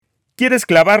¿Quieres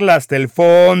clavarla hasta el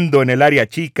fondo en el área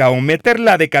chica o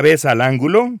meterla de cabeza al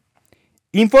ángulo?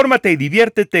 Infórmate y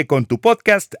diviértete con tu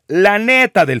podcast La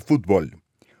Neta del Fútbol.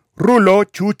 Rulo,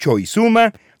 Chucho y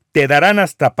Zuma te darán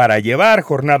hasta para llevar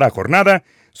jornada a jornada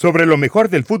sobre lo mejor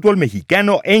del fútbol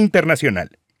mexicano e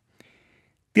internacional.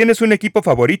 ¿Tienes un equipo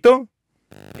favorito?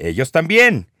 Ellos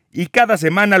también, y cada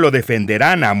semana lo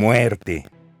defenderán a muerte.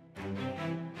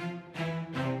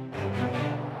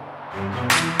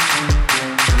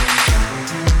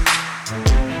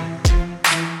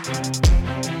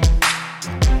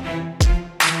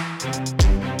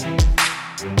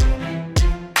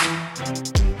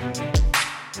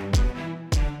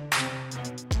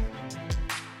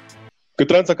 ¿Qué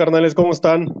tranza, carnales? ¿Cómo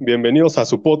están? Bienvenidos a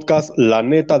su podcast La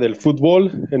Neta del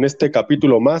Fútbol. En este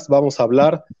capítulo más vamos a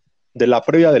hablar de la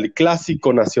previa del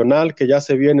Clásico Nacional que ya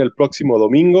se viene el próximo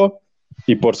domingo.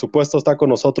 Y por supuesto está con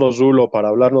nosotros Rulo para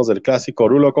hablarnos del Clásico.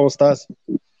 Rulo, ¿cómo estás?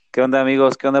 ¿Qué onda,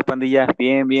 amigos? ¿Qué onda, pandilla?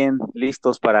 Bien,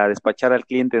 listos para despachar al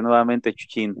cliente nuevamente,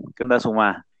 Chuchín. ¿Qué onda,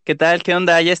 Suma? ¿Qué tal? ¿Qué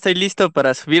onda? Ya estoy listo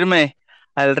para subirme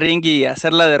al ring y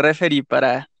hacerla de referee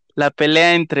para la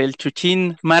pelea entre el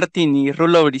Chuchín Martín y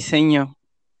Rulo Briseño.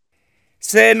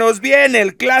 Se nos viene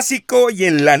el clásico y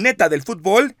en La Neta del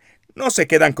Fútbol no se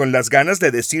quedan con las ganas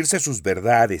de decirse sus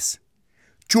verdades.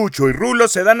 Chucho y Rulo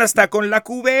se dan hasta con la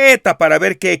cubeta para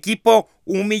ver qué equipo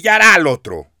humillará al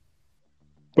otro.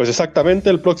 Pues exactamente,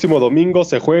 el próximo domingo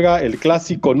se juega el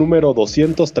Clásico número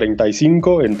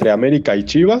 235 entre América y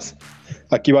Chivas.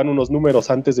 Aquí van unos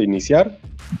números antes de iniciar.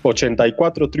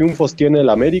 84 triunfos tiene el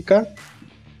América,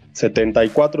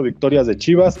 74 victorias de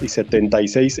Chivas y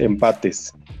 76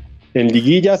 empates. En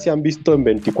liguilla se han visto en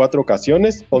 24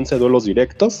 ocasiones, 11 duelos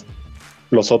directos.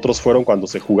 Los otros fueron cuando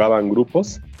se jugaban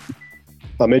grupos.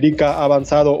 América ha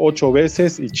avanzado 8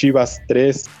 veces y Chivas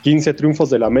 3, 15 triunfos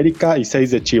del América y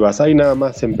 6 de Chivas. Ahí nada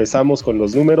más empezamos con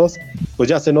los números, pues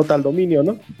ya se nota el dominio,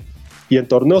 ¿no? Y en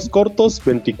torneos cortos,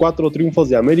 24 triunfos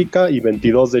de América y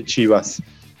 22 de Chivas.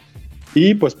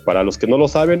 Y pues para los que no lo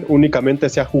saben, únicamente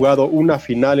se ha jugado una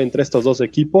final entre estos dos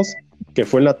equipos, que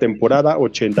fue en la temporada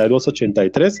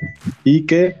 82-83 y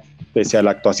que, pese a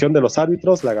la actuación de los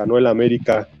árbitros, la ganó el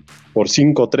América por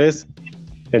 5-3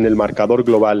 en el marcador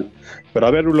global. Pero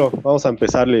a ver, Rulo, vamos a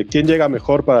empezarle. ¿Quién llega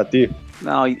mejor para ti?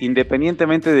 No,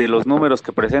 independientemente de los números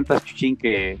que presentas, Chuchín,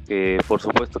 que por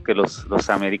supuesto que los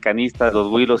americanistas, los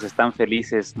güiros están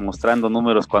felices mostrando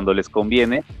números cuando les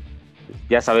conviene.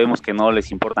 Ya sabemos que no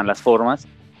les importan las formas.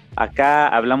 Acá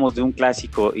hablamos de un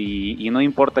clásico y no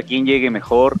importa quién llegue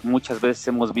mejor. Muchas veces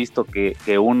hemos visto que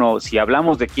uno, si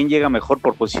hablamos de quién llega mejor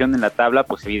por posición en la tabla,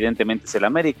 pues evidentemente es el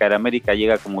América. El América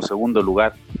llega como segundo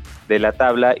lugar de la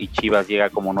tabla y Chivas llega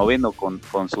como noveno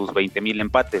con sus 20,000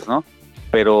 empates, ¿no?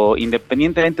 Pero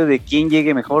independientemente de quién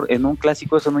llegue mejor, en un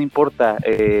clásico eso no importa.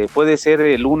 Puede ser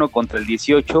el 1 contra el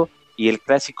 18 y el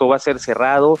clásico va a ser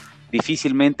cerrado.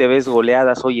 Difícilmente ves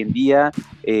goleadas hoy en día.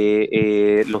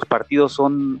 Los partidos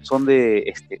son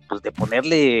de pues de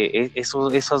ponerle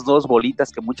esas dos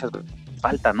bolitas que muchas veces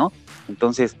faltan, ¿no?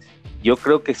 Entonces yo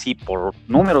creo que si por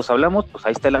números hablamos, pues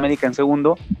ahí está el América en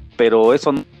segundo, pero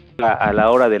eso no a la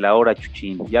hora de la hora,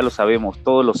 Chuchín, ya lo sabemos,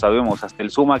 todos lo sabemos, hasta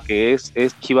el Zuma que es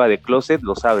chiva de closet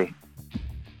lo sabe.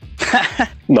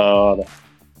 No,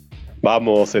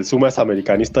 vamos, el Zuma es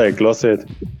americanista de closet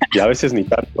y a veces ni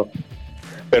tanto.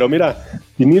 Pero mira,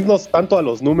 sin irnos tanto a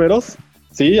los números,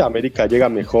 sí, América llega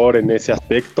mejor en ese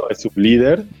aspecto, es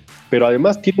sublíder, pero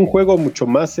además tiene un juego mucho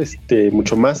más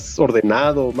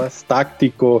ordenado, más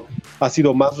táctico, ha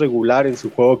sido más regular en su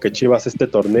juego que Chivas este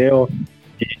torneo,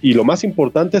 y lo más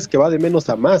importante es que va de menos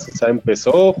a más, o sea,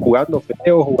 empezó jugando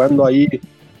feo, jugando ahí,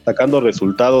 sacando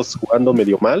resultados, jugando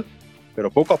medio mal,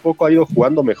 pero poco a poco ha ido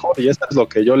jugando mejor, y eso es lo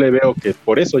que yo le veo, que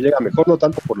por eso llega mejor, no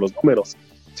tanto por los números,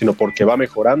 sino porque va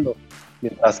mejorando.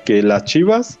 Mientras que las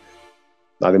Chivas,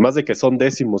 además de que son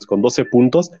décimos con 12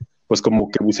 puntos, pues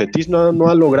como que Vucetich no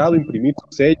ha logrado imprimir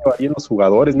su sello ahí en los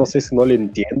jugadores, no sé si no le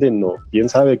entienden o quién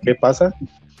sabe qué pasa,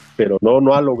 pero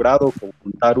no ha logrado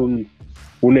conjuntar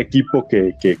un equipo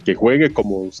que juegue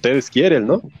como ustedes quieren,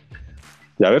 ¿no?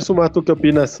 Y a ver, Suma, ¿tú qué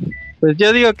opinas? Pues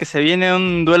yo digo que se viene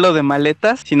un duelo de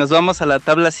maletas. Si nos vamos a la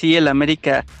tabla, sí, el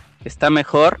América está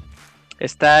mejor,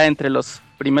 está entre los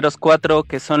primeros 4,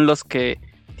 que son los que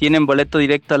tienen boleto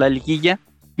directo a la liguilla,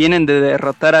 vienen de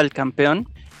derrotar al campeón.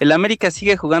 El América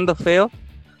sigue jugando feo,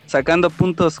 sacando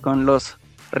puntos con los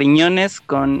riñones,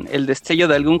 con el destello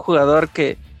de algún jugador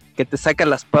que te saca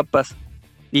las papas.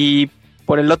 Y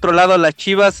por el otro lado, las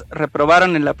Chivas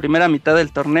reprobaron en la primera mitad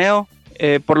del torneo,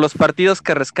 por los partidos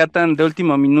que rescatan de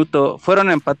último minuto. Fueron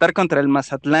a empatar contra el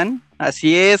Mazatlán,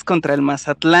 así es, contra el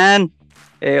Mazatlán.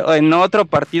 en otro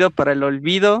partido para el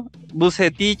olvido.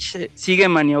 Vucetich sigue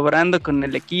maniobrando con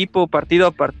el equipo, partido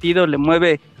a partido le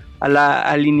mueve a la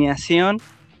alineación.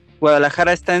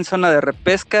 Guadalajara está en zona de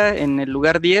repesca en el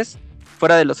lugar 10,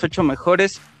 fuera de los 8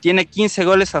 mejores, tiene 15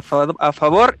 goles a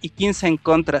favor y 15 en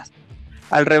contra.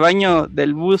 Al rebaño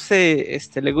del Buce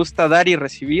le gusta dar y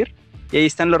recibir, y ahí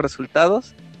están los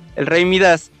resultados. El Rey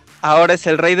Midas ahora es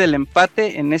el rey del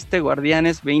empate en este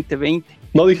Guardianes 2020.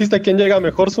 ¿No dijiste quién llega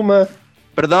mejor, Suma?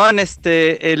 Perdón,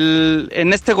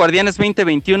 en este Guardianes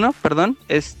 2021,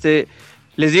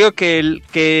 les digo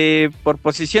que por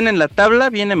posición en la tabla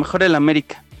viene mejor el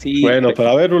América. Sí, bueno, pero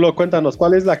a ver, Rulo, cuéntanos,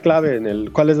 ¿cuál es la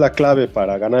clave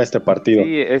para ganar este partido?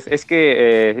 Sí, es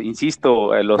que,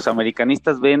 insisto, los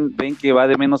americanistas ven que va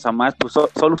de menos a más, pues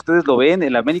solo ustedes lo ven,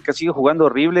 el América sigue jugando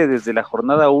horrible desde la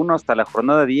jornada 1 hasta la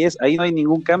jornada 10, ahí no hay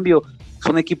ningún cambio, es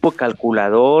un equipo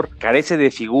calculador, carece de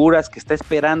figuras, que está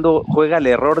esperando, juega al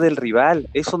error del rival,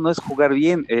 eso no es jugar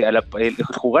bien,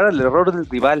 jugar al error del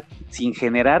rival sin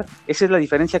generar, esa es la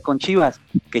diferencia con Chivas,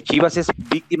 que Chivas es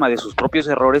víctima de sus propios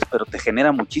errores, pero te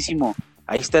genera muchísimo.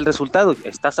 Ahí está el resultado.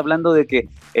 Estás hablando de que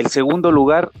el segundo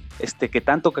lugar, que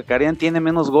tanto cacarean, tiene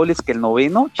menos goles que el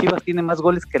noveno. Chivas tiene más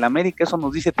goles que el América, eso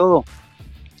nos dice todo.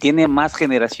 Tiene más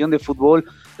generación de fútbol.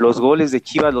 Los goles de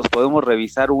Chivas los podemos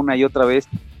revisar una y otra vez.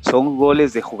 Son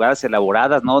goles de jugadas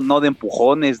elaboradas, no de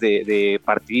empujones, de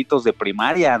partiditos de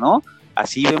primaria, ¿no?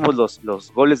 Así vemos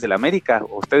los goles del América.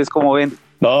 ¿Ustedes cómo ven?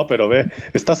 No, pero ve,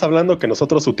 estás hablando que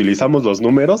nosotros utilizamos los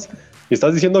números y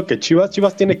estás diciendo que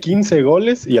Chivas tiene 15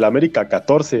 goles y el América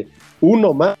 14.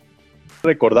 Uno más.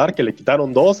 Recordar que le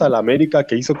quitaron 2 al América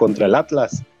que hizo contra el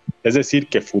Atlas. Es decir,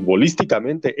 que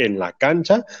futbolísticamente en la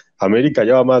cancha, América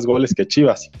lleva más goles que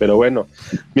Chivas. Pero bueno,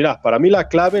 mira, para mí la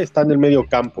clave está en el medio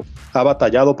campo. Ha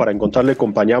batallado para encontrarle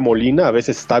compañía a Molina. A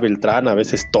veces está Beltrán, a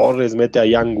veces Torres, mete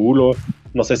ahí Angulo.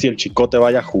 No sé si el Chicote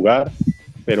vaya a jugar,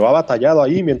 pero ha batallado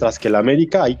ahí, mientras que el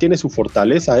América ahí tiene su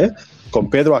fortaleza, con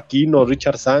Pedro Aquino,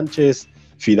 Richard Sánchez,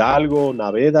 Fidalgo,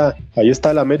 Naveda. Ahí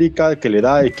está el América que le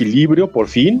da equilibrio por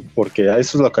fin, porque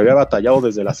eso es lo que había batallado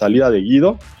desde la salida de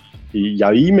Guido. Y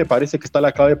ahí me parece que está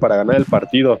la clave para ganar el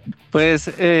partido.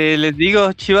 Pues les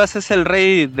digo, Chivas es el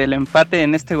rey del empate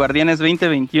en este Guardianes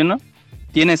 2021.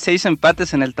 Tiene 6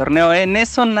 empates en el torneo. En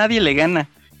eso nadie le gana.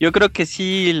 Yo creo que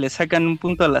sí le sacan un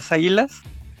punto a las Águilas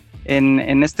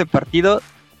en este partido.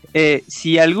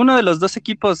 Si alguno de los dos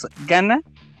equipos gana,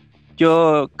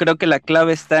 yo creo que la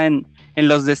clave está en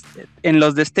los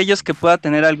destellos que pueda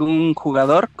tener algún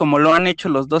jugador, como lo han hecho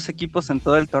los dos equipos en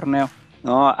todo el torneo.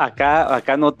 No,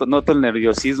 acá noto el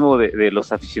nerviosismo de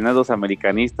los aficionados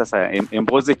americanistas en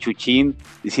voz de Chuchín,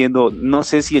 diciendo, no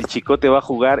sé si el Chicote va a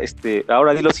jugar,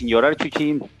 ahora dilo sin llorar,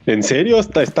 Chuchín. ¿En serio?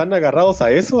 ¿Están agarrados a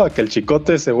eso? ¿A que el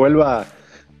Chicote se vuelva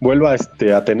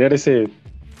a tener ese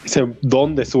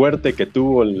don de suerte que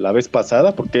tuvo la vez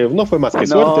pasada? Porque no fue más que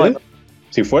suerte,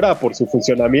 Si fuera por su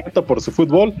funcionamiento, por su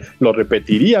fútbol, lo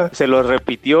repetiría. Se lo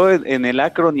repitió en el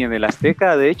Akron y en el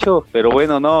Azteca, de hecho, pero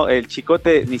bueno, no, el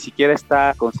Chicote ni siquiera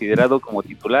está considerado como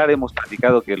titular. Hemos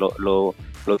platicado que lo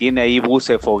tiene ahí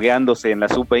Buce fogueándose en la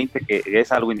sub-20, que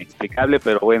es algo inexplicable,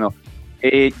 pero bueno,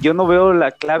 yo no veo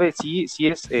la clave. Sí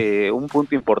es un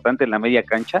punto importante en la media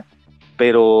cancha,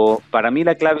 pero para mí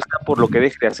la clave está por lo que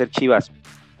deje de hacer Chivas,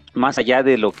 más allá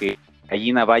de lo que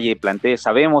Gallina Valle plantea.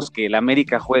 Sabemos que el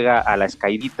América juega a las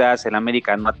caíditas, el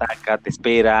América no ataca, te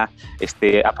espera,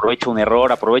 aprovecha un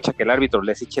error, aprovecha que el árbitro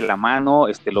les eche la mano,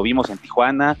 lo vimos en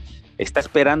Tijuana, está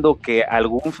esperando que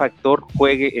algún factor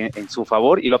juegue en su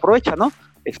favor y lo aprovecha, ¿no?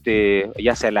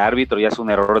 Ya sea el árbitro, ya sea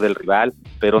un error del rival,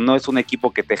 pero no es un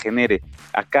equipo que te genere.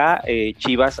 Acá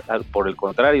Chivas, por el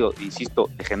contrario, insisto,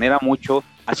 te genera mucho,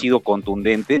 ha sido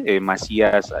contundente.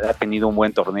 Macías ha tenido un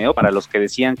buen torneo. Para los que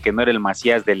decían que no era el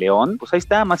Macías de León, pues ahí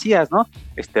está Macías, ¿no?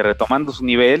 Retomando su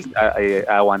nivel,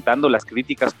 aguantando las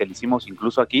críticas que le hicimos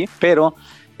incluso aquí, pero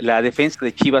la defensa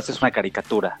de Chivas es una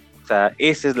caricatura. O sea,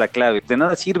 esa es la clave. De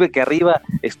nada sirve que arriba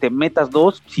metas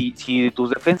 2 si tus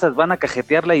defensas van a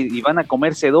cajetearla y van a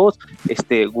comerse 2.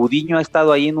 Gudiño ha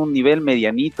estado ahí en un nivel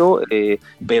medianito,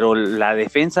 pero la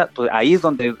defensa, pues ahí es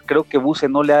donde creo que Buse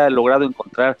no le ha logrado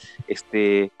encontrar.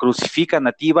 Crucifica a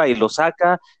Nativa y lo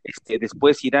saca.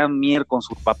 Después Irán Mier con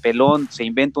su papelón se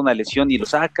inventa una lesión y lo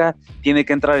saca. Tiene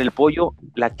que entrar el Pollo.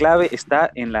 La clave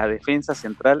está en la defensa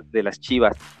central de las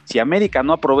Chivas. Si América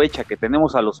no aprovecha que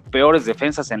tenemos a los peores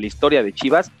defensas en la historia de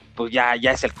Chivas, pues ya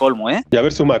es el colmo, ¿eh? Y a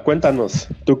ver, Suma, cuéntanos,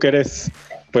 tú que eres,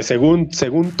 pues según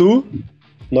tú,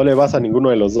 no le vas a ninguno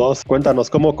de los dos. Cuéntanos,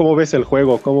 ¿cómo ves el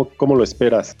juego? ¿Cómo lo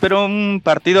esperas? Pero un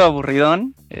partido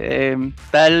aburridón,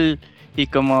 tal y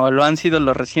como lo han sido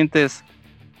los recientes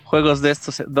juegos de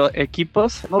estos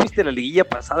equipos. ¿No viste la liguilla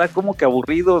pasada? ¿Cómo que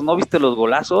aburridos? ¿No viste los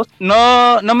golazos?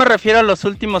 No me refiero a los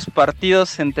últimos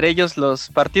partidos, entre ellos los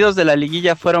partidos de la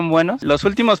liguilla fueron buenos. Los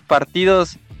últimos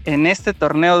partidos en este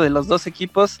torneo de los dos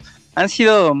equipos han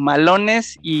sido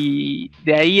malones y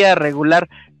de ahí a regular.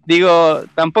 Digo,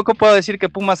 tampoco puedo decir que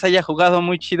Pumas haya jugado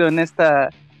muy chido en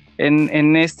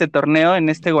este torneo, en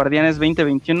este Guardianes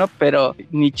 2021, pero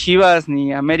ni Chivas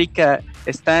ni América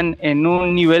están en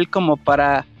un nivel como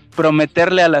para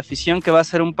prometerle a la afición que va a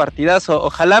ser un partidazo.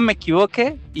 Ojalá me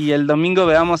equivoque y el domingo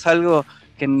veamos algo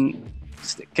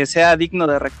que sea digno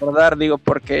de recordar, digo,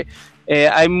 porque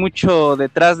hay mucho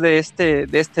detrás de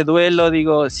este duelo,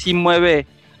 digo, sí mueve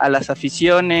a las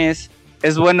aficiones,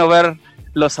 es bueno ver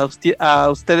a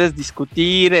ustedes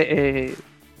discutir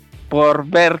por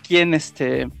ver quién,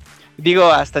 digo,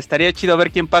 hasta estaría chido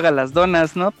ver quién paga las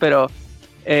donas, ¿no? Pero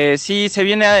sí se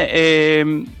viene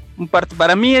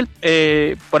para mí,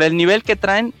 por el nivel que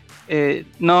traen,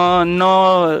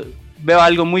 no veo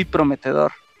algo muy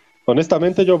prometedor.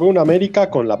 Honestamente, yo veo una América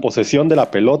con la posesión de la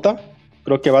pelota.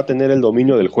 Creo que va a tener el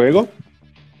dominio del juego.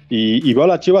 Y veo a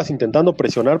las Chivas intentando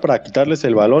presionar para quitarles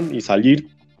el balón y salir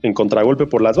en contragolpe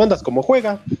por las bandas, como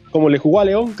le jugó a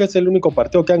León, que es el único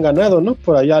partido que han ganado, ¿no?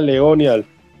 Por allá León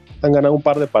han ganado un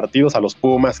par de partidos a los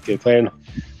Pumas, que bueno,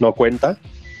 no cuenta.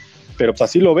 Pero pues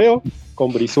así lo veo,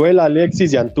 con Brizuela,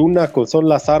 Alexis y Antuna, son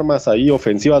las armas ahí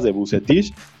ofensivas de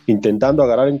Vucetich, intentando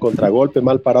agarrar en contragolpe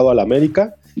mal parado al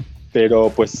América,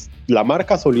 pero pues la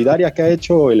marca solidaria que ha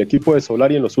hecho el equipo de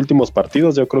Solari en los últimos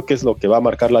partidos, yo creo que es lo que va a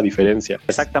marcar la diferencia.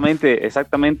 Exactamente,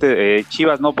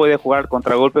 Chivas no puede jugar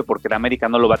contragolpe porque el América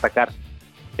no lo va a atacar.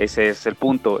 Ese es el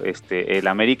punto. El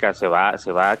América se va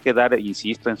a quedar,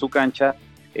 insisto, en su cancha.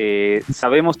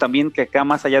 Sabemos también que acá,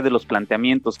 más allá de los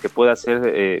planteamientos que pueda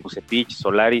hacer Vucetich,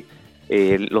 Solari,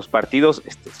 los partidos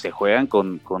se juegan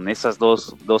con esas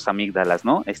dos amígdalas,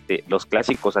 ¿no? Los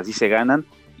clásicos así se ganan,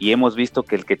 y hemos visto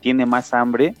que el que tiene más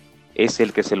hambre es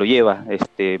el que se lo lleva,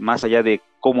 más allá de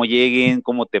cómo lleguen,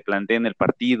 cómo te planteen el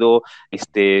partido,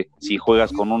 si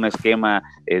juegas con un esquema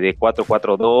de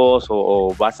 4-4-2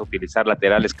 o vas a utilizar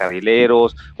laterales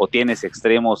carrileros o tienes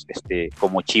extremos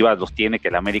como Chivas los tiene, que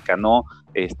el América no,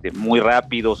 muy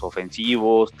rápidos,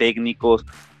 ofensivos, técnicos.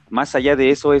 Más allá de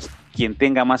eso es quien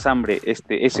tenga más hambre.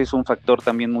 Ese es un factor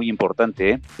también muy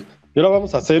importante, Y ahora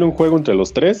vamos a hacer un juego entre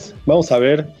los tres. Vamos a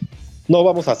ver, no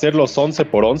vamos a hacer los 11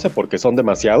 por 11 porque son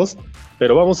demasiados,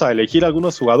 pero vamos a elegir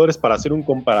algunos jugadores para hacer un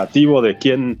comparativo de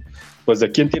quién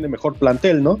tiene mejor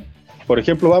plantel, ¿no? Por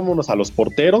ejemplo, vámonos a los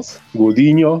porteros.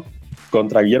 Gudiño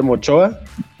contra Guillermo Ochoa.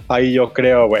 Ahí yo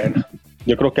creo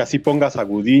que así pongas a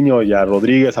Gudiño y a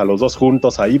Rodríguez, a los dos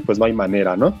juntos ahí, pues no hay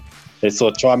manera, ¿no? Es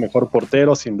Ochoa mejor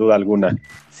portero, sin duda alguna.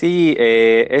 Sí,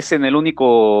 es en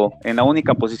la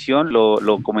única posición,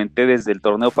 lo comenté desde el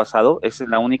torneo pasado, es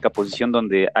la única posición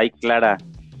donde hay clara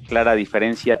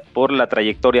diferencia por la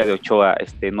trayectoria de Ochoa,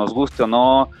 nos guste o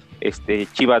no,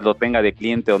 Chivas lo tenga de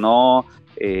cliente o no,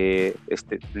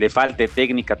 le falte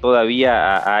técnica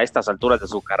todavía a estas alturas de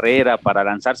su carrera para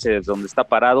lanzarse desde donde está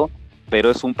parado, pero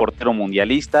es un portero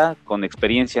mundialista con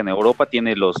experiencia en Europa,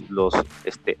 tiene los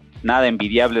nada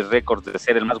envidiables récords de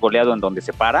ser el más goleado en donde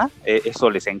se para, eso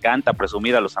les encanta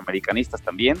presumir a los americanistas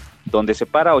también, donde se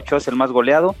para Ochoa es el más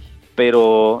goleado,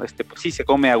 pero pues sí se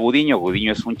come a Gudiño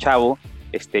es un chavo,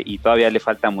 y todavía le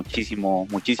falta muchísimo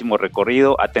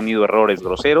recorrido, ha tenido errores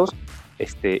groseros,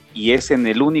 y es en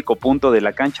el único punto de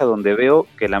la cancha donde veo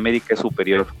que el América es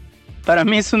superior. Para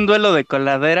mí es un duelo de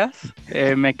coladeras,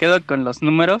 me quedo con los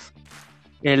números.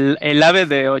 El ave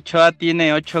de Ochoa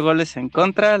tiene 8 goles en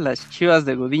contra, las Chivas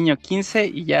de Gudiño 15,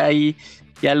 y ya ahí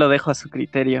ya lo dejo a su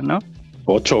criterio, ¿no?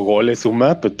 8 goles,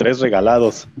 suma, pues 3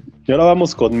 regalados. Y ahora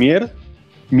vamos con Mier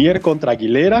contra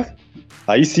Aguilera.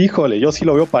 Ahí sí, híjole, yo sí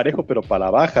lo veo parejo, pero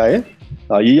para baja, ¿eh?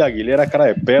 Ahí Aguilera, cara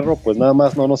de perro, pues nada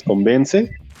más no nos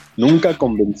convence. Nunca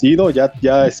convencido,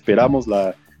 ya esperamos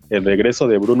el regreso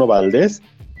de Bruno Valdés.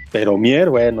 Pero Mier,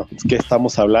 es que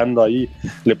estamos hablando ahí,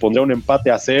 le pondría un empate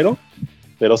a 0.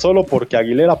 Pero solo porque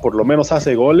Aguilera por lo menos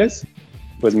hace goles,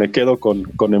 pues me quedo con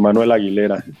Emanuel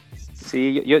Aguilera.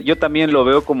 Sí, yo también lo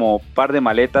veo como par de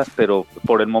maletas, pero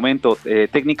por el momento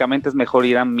técnicamente es mejor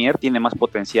Irán Mier, tiene más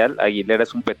potencial. Aguilera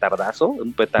es un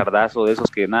petardazo de esos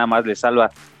que nada más le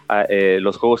salva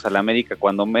los juegos al América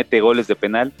cuando mete goles de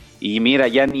penal. Y mira,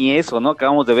 ya ni eso, ¿no?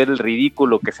 Acabamos de ver el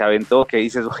ridículo que se aventó, que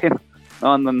dices,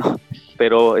 no.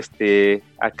 Pero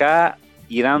acá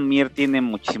Irán Mier tiene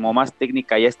muchísimo más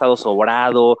técnica, ya ha estado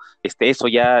sobrado, eso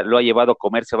ya lo ha llevado a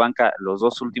comerse banca los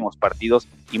 2 últimos partidos,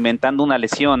 inventando una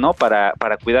lesión, ¿no? Para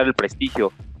cuidar el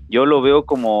prestigio. Yo lo veo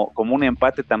como un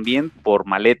empate también por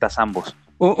maletas ambos.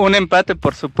 Un empate,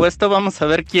 por supuesto. Vamos a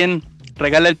ver quién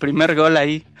regala el primer gol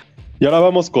ahí. Y ahora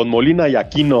vamos con Molina y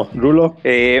Aquino, Rulo.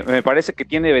 Me parece que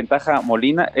tiene ventaja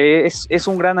Molina. Es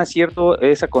un gran acierto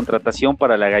esa contratación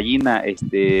para la gallina.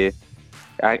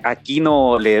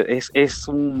 Aquino es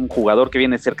un jugador que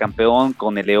viene a ser campeón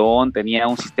con el León, tenía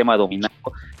un sistema dominado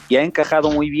y ha encajado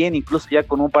muy bien, incluso ya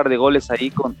con un par de goles ahí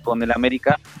con el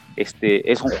América.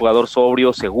 Es un jugador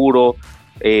sobrio, seguro.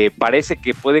 Parece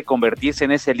que puede convertirse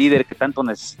en ese líder que tanto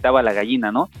necesitaba la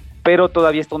gallina, ¿no? Pero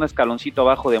todavía está un escaloncito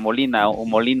abajo de Molina, un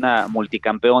Molina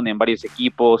multicampeón en varios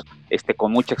equipos,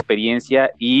 con mucha experiencia,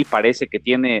 y parece que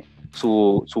tiene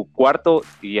su cuarto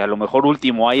y a lo mejor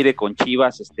último aire con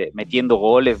Chivas, metiendo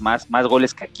goles, más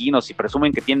goles que Aquino. Si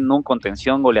presumen que tienen un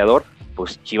contención goleador,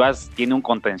 pues Chivas tiene un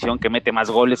contención que mete más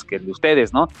goles que el de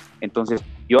ustedes, ¿no? Entonces,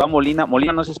 yo a Molina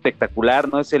no es espectacular,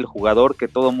 no es el jugador que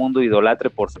todo mundo idolatre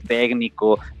por ser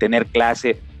técnico, tener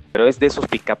clase, pero es de esos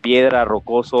picapiedra,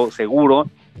 rocoso, seguro,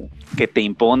 que te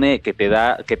impone, que te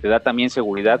da también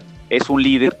seguridad. Es un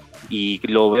líder y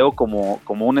lo veo como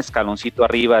un escaloncito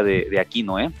arriba de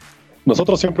Aquino, ¿eh?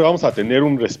 Nosotros siempre vamos a tener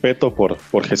un respeto por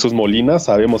Jesús Molina.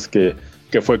 Sabemos que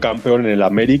fue campeón en el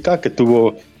América, que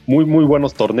tuvo muy, muy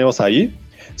buenos torneos ahí.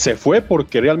 Se fue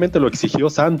porque realmente lo exigió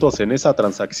Santos en esa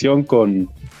transacción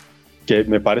que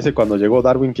me parece cuando llegó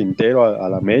Darwin Quintero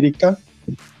al América,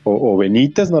 o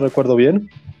Benítez, no recuerdo bien,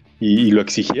 y lo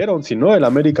exigieron. Si no, el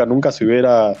América nunca se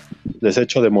hubiera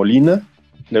deshecho de Molina.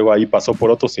 Luego ahí pasó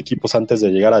por otros equipos antes de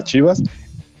llegar a Chivas.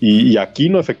 Y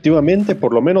Aquino, efectivamente,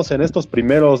 por lo menos en estos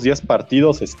primeros 10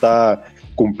 partidos, está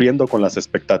cumpliendo con las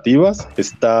expectativas,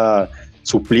 está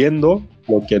supliendo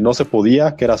lo que no se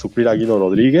podía, que era suplir a Guido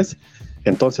Rodríguez.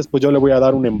 Entonces, pues yo le voy a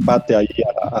dar un empate ahí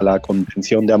a la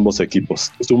contención de ambos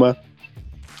equipos. ¿Suma?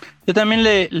 Yo también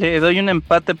le doy un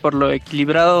empate por lo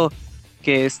equilibrado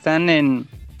que están en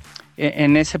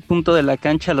ese punto de la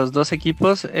cancha los dos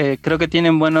equipos. Creo que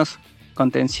tienen buenos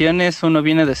contenciones. Uno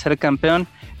viene de ser campeón,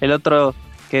 el otro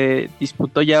que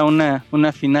disputó ya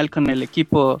una final con el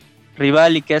equipo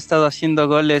rival y que ha estado haciendo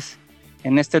goles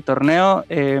en este torneo.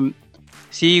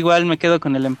 Sí, igual me quedo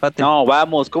con el empate. No,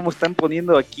 vamos, ¿cómo están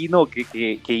poniendo a Aquino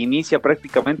que inicia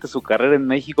prácticamente su carrera en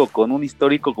México con un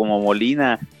histórico como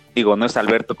Molina? Digo, no es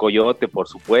Alberto Coyote, por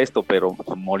supuesto, pero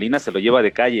Molina se lo lleva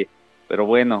de calle. Pero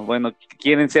bueno,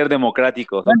 quieren ser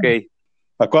democráticos, ok.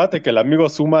 Acuérdate que el amigo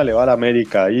Suma le va a la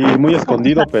América, ahí muy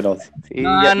escondido, pero... Sí,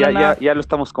 ya lo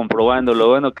estamos comprobando, lo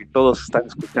bueno que todos están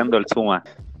escuchando al Suma.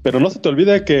 Pero no se te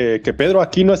olvide que Pedro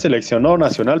Aquino es seleccionado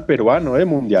nacional peruano,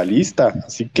 mundialista,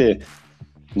 así que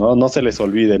no se les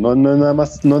olvide, no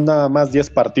nada más 10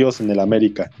 partidos en el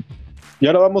América. Y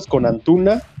ahora vamos con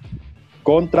Antuna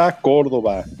contra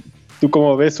Córdoba. ¿Tú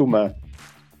cómo ves, Suma?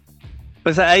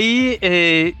 Pues ahí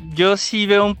yo sí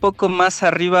veo un poco más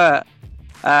arriba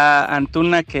a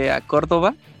Antuna que a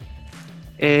Córdoba.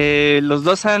 Los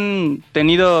dos han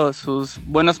tenido sus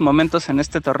buenos momentos en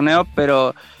este torneo,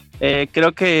 pero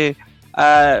creo que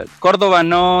a Córdoba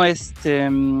no,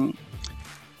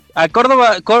 a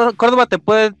Córdoba te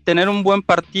puede tener un buen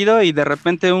partido y de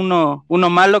repente uno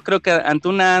malo. Creo que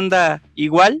Antuna anda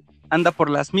igual, anda por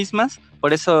las mismas,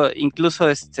 por eso incluso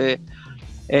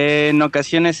en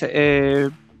ocasiones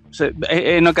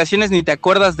ni te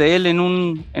acuerdas de él en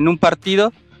un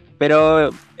partido, pero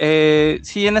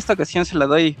sí, en esta ocasión se la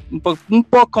doy un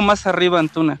poco más arriba a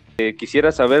Antuna.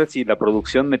 Quisiera saber si la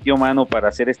producción metió mano para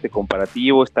hacer este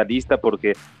comparativo, esta lista,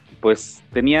 porque pues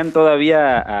tenían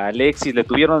todavía a Alexis, le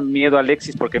tuvieron miedo a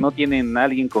Alexis porque no tienen a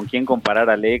alguien con quien comparar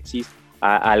a Alexis,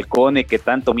 al Cone que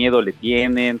tanto miedo le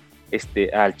tienen,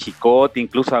 al Chicote,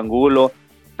 incluso a Angulo.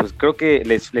 Pues creo que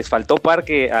les faltó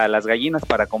parque a las gallinas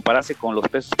para compararse con los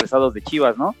pesos pesados de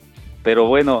Chivas, ¿no? Pero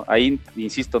bueno, ahí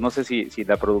insisto, no sé si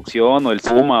la producción o el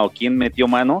Suma o quién metió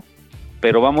mano,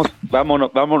 pero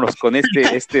vámonos con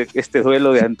este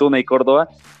duelo de Antuna y Córdoba.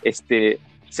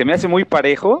 Se me hace muy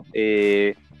parejo.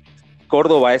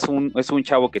 Córdoba es un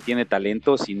chavo que tiene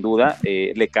talento, sin duda.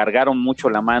 Le cargaron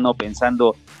mucho la mano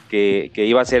pensando que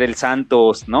iba a ser el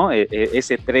Santos, ¿no?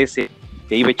 Ese 13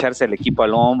 que iba a echarse al equipo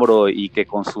al hombro y que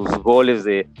con sus goles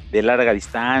de larga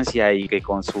distancia y que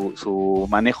con su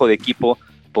manejo de equipo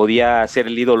podía ser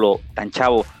el ídolo tan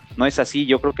chavo. No es así,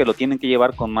 yo creo que lo tienen que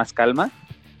llevar con más calma.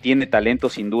 Tiene talento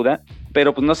sin duda,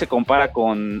 pero pues no se compara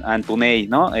con Antuney,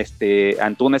 ¿no?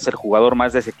 Antuna es el jugador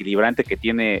más desequilibrante que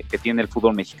tiene el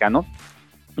fútbol mexicano.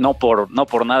 No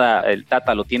por nada el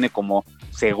Tata lo tiene como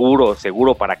seguro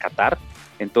para Qatar.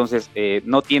 Entonces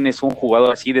no tienes un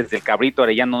jugador así. Desde el Cabrito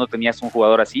Arellano no tenías un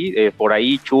jugador así. Por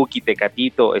ahí Chucky,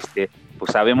 Tecatito,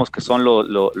 pues sabemos que son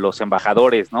los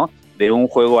embajadores, ¿no? De un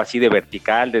juego así de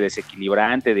vertical, de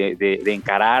desequilibrante, de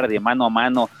encarar, de mano a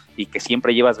mano, y que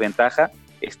siempre llevas ventaja.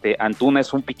 Antuna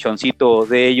es un pichoncito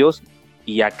de ellos,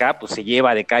 y acá pues se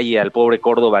lleva de calle al pobre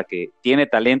Córdoba, que tiene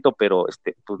talento, pero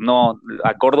pues no,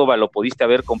 a Córdoba lo pudiste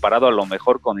haber comparado a lo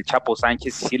mejor con el Chapo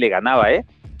Sánchez y sí le ganaba, ¿eh?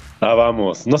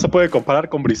 Vamos, no se puede comparar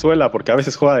con Brizuela porque a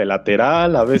veces juega de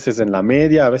lateral, a veces en la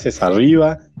media, a veces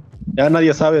arriba. Ya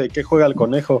nadie sabe de qué juega el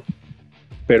conejo.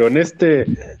 Pero en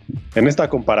esta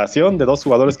comparación de dos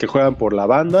jugadores que juegan por la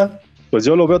banda, pues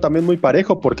yo lo veo también muy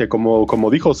parejo, porque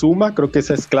como dijo Zuma, creo que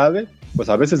esa es clave, pues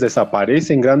a veces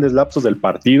desaparecen grandes lapsos del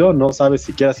partido, no sabes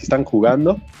siquiera si están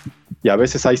jugando, y a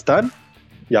veces ahí están,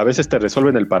 y a veces te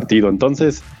resuelven el partido.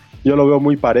 Entonces yo lo veo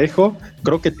muy parejo.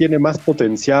 Creo que tiene más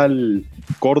potencial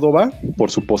Córdoba por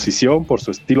su posición, por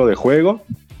su estilo de juego,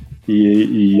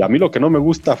 y a mí lo que no me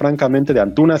gusta francamente de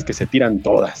Antuna es que se tiran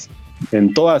todas.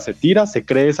 En todas se tira, se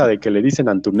cree esa de que le dicen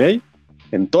Antuney,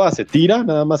 en todas se tira,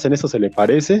 nada más en eso se le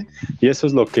parece, y eso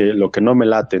es lo que no me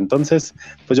late. Entonces,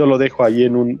 pues yo lo dejo ahí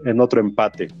en otro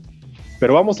empate.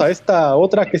 Pero vamos a esta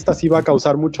otra, que esta sí va a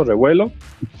causar mucho revuelo.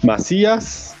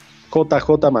 Macías,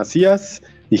 JJ Macías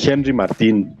y Henry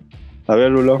Martín. A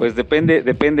ver, Lulo. Pues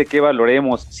depende qué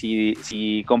valoremos.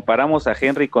 Si comparamos a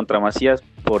Henry contra Macías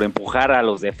por empujar a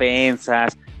los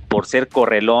defensas, por ser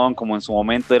correlón, como en su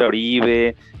momento era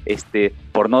Oribe,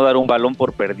 por no dar un balón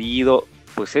por perdido,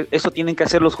 pues eso tienen que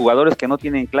hacer los jugadores que no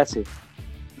tienen clase.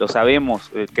 Lo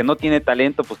sabemos, el que no tiene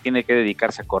talento pues tiene que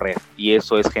dedicarse a correr, y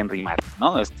eso es Henry Martín,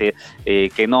 ¿no?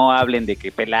 Que no hablen de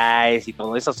que Peláez y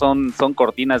todo eso son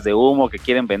cortinas de humo que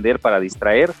quieren vender para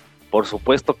distraer. Por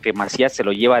supuesto que Macías se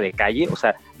lo lleva de calle, o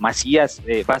sea, Macías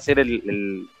va a ser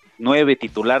el 9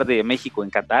 titular de México en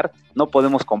Qatar, no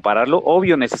podemos compararlo.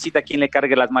 Obvio, necesita quien le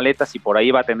cargue las maletas y por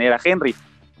ahí va a tener a Henry.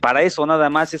 Para eso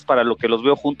nada más es para lo que los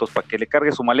veo juntos, para que le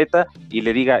cargue su maleta y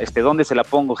le diga, ¿dónde se la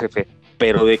pongo, jefe?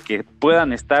 Pero de que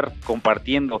puedan estar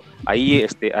compartiendo ahí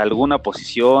alguna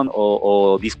posición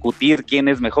o discutir quién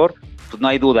es mejor, pues no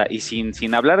hay duda. Y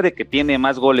sin hablar de que tiene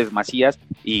más goles Macías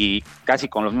y casi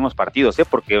con los mismos partidos,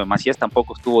 porque Macías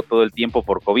tampoco estuvo todo el tiempo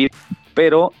por COVID,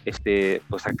 pero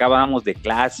pues acabamos de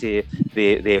clase,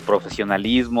 de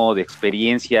profesionalismo, de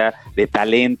experiencia, de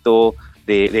talento,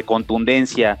 de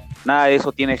contundencia. Nada de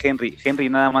eso tiene Henry. Henry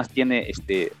nada más tiene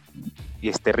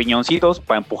riñoncitos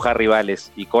para empujar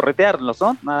rivales y corretearlos,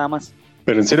 ¿no? Nada más.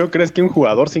 ¿Pero en serio crees que un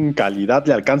jugador sin calidad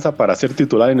le alcanza para ser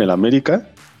titular en el América?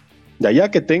 De allá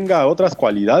que tenga otras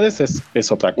cualidades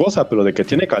es otra cosa, pero de que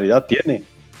tiene calidad tiene.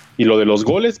 Y lo de los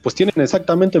goles, pues tienen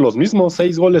exactamente los mismos,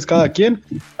 6 goles cada quien.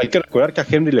 Hay que recordar que a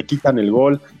Henry le quitan el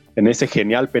gol en ese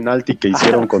genial penalti que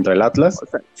hicieron contra el Atlas. O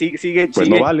sea, sigue.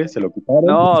 No vale, se lo quitaron.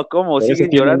 No, ¿cómo? Por Siguen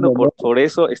eso llorando por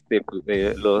eso.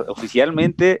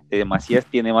 Oficialmente Macías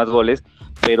tiene más goles,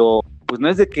 pero pues no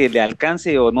es de que le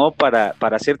alcance o no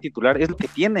para ser titular, es lo que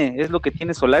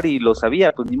tiene Solari, y lo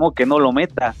sabía, pues ni modo que no lo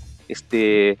meta.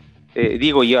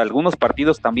 Digo yo, algunos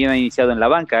partidos también ha iniciado en la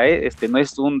banca, no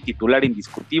es un titular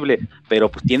indiscutible, pero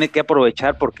pues tiene que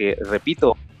aprovechar porque,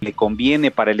 repito, le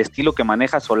conviene para el estilo que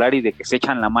maneja Solari, de que se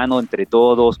echan la mano entre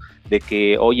todos, de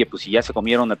que, oye, pues si ya se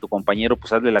comieron a tu compañero,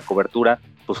 pues hazle la cobertura.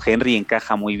 Pues Henry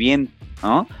encaja muy bien,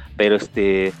 ¿no? Pero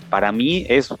para mí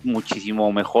es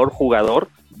muchísimo mejor jugador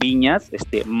Viñas,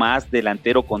 más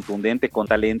delantero contundente, con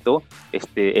talento,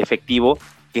 efectivo,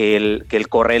 que el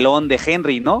correlón de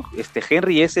Henry, ¿no?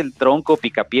 Henry es el tronco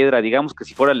picapiedra, digamos que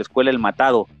si fuera la escuela el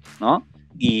matado, ¿no?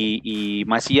 Y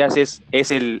Macías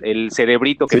es el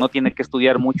cerebrito que no tiene que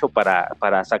estudiar mucho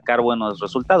para sacar buenos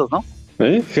resultados, ¿no?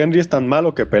 Henry es tan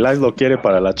malo que Peláez lo quiere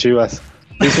para las Chivas.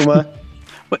 ¿Sí, Suma?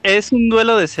 Es un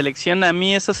duelo de selección, a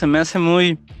mí eso se me hace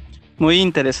muy, muy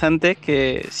interesante,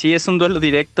 que sí es un duelo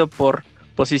directo por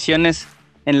posiciones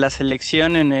en la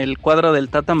selección, en el cuadro del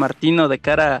Tata Martino de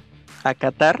cara a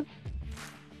Qatar.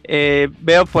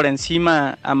 Veo por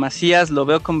encima a Macías, lo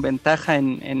veo con ventaja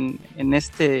en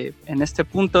este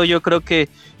punto. Yo creo que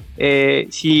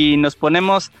si nos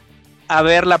ponemos a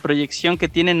ver la proyección que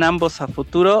tienen ambos a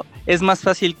futuro, es más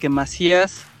fácil que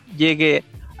Macías llegue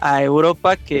a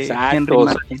Europa que Henry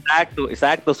Martín.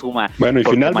 Exacto, Suma. Bueno, y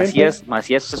porque finalmente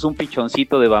Macías es un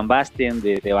pichoncito de Van Basten,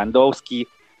 de Lewandowski,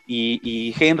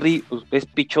 y Henry pues, es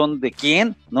pichón de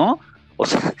quién, ¿no? O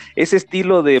sea, ese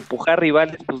estilo de empujar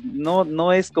rivales, pues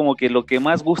no es como que lo que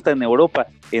más gusta en Europa.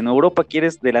 En Europa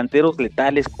quieres delanteros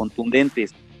letales,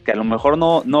 contundentes, que a lo mejor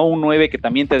no un 9 que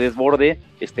también te desborde,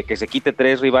 que se quite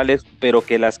 3 rivales, pero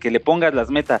que las que le pongas las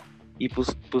meta. Y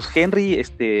pues Henry,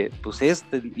 pues es,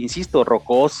 insisto,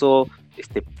 rocoso,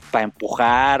 para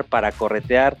empujar, para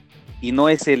corretear, y no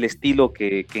es el estilo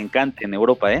que encanta en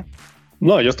Europa, ¿eh?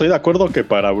 No, yo estoy de acuerdo que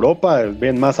para Europa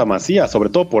ven más a Macías, sobre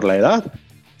todo por la edad.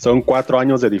 Son 4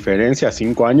 años de diferencia,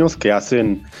 5 años que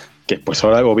hacen que pues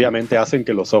ahora obviamente hacen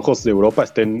que los ojos de Europa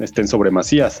estén sobre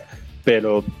Macías,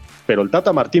 pero el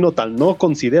Tata Martino tal no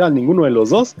considera a ninguno de los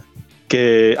dos,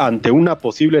 que ante una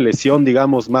posible lesión,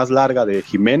 digamos, más larga de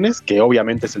Jiménez, que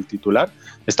obviamente es el titular,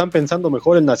 están pensando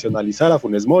mejor en nacionalizar a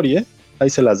Funes Mori, ¿eh? Ahí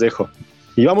se las dejo.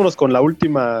 Y vámonos con el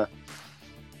último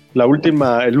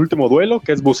duelo,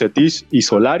 que es Vucetich y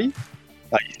Solari.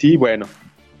 Ahí sí, bueno,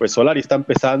 pues Solari está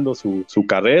empezando su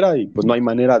carrera y pues no hay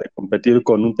manera de competir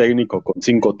con un técnico con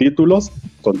 5 títulos,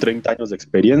 con 30 años de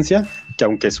experiencia, que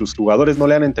aunque sus jugadores no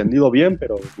le han entendido bien,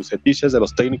 pero Vucetich es de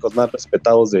los técnicos más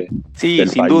respetados del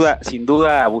país. Sin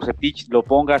duda a Vucetich lo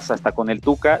pongas hasta con el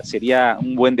Tuca, sería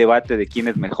un buen debate de quién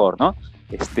es mejor, ¿no?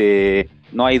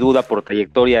 No hay duda por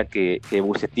trayectoria que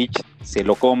Vucetich se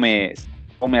lo come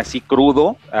así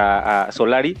crudo a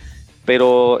Solari,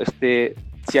 pero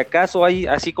si acaso hay,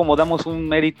 así como damos un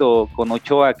mérito con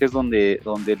Ochoa, que es donde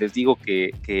les digo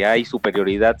que hay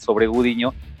superioridad sobre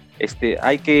Gudiño,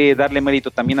 hay que darle mérito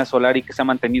también a Solari, que se ha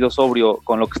mantenido sobrio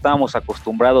con lo que estábamos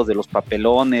acostumbrados de los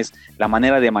papelones, la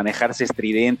manera de manejarse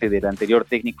estridente del anterior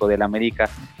técnico del América.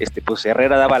 Pues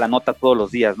Herrera daba la nota todos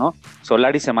los días, ¿no?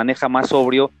 Solari se maneja más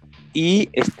sobrio y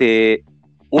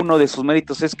uno de sus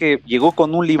méritos es que llegó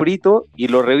con un librito y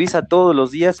lo revisa todos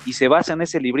los días y se basa en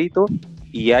ese librito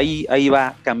y ahí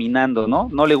va caminando, ¿no?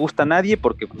 No le gusta a nadie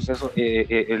porque pues eso,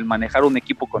 el manejar un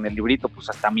equipo con el librito, pues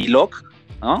hasta Milok,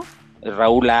 ¿no?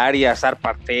 Raúl Arias,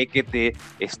 Arpar Fekete,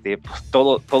 pues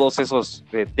todos esos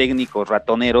técnicos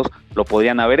ratoneros lo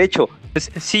podrían haber hecho.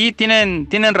 Pues, sí, tienen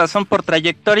razón, por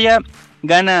trayectoria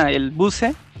gana el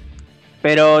Buce,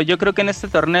 pero yo creo que en este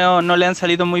torneo no le han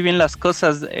salido muy bien las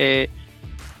cosas.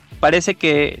 Parece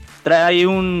que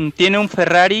tiene un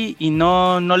Ferrari y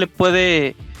no le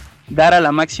puede dar a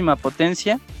la máxima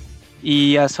potencia,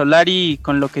 y a Solari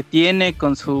con lo que tiene,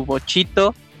 con su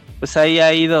bochito, pues ahí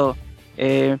ha ido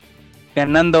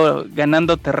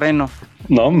ganando terreno.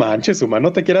 No manches, Suma,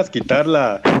 no te quieras quitar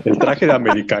el traje de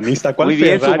americanista. ¿Cuál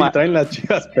bien, Ferrari Suma? Traen las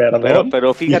Chivas? Perdón.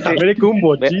 Pero fíjate, América un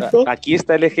bochito. Aquí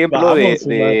está el ejemplo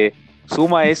de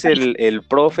Suma es el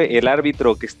profe, el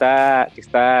árbitro que está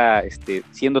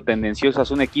siendo tendencioso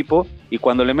a un equipo, y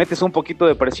cuando le metes un poquito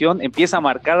de presión empieza a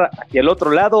marcar hacia el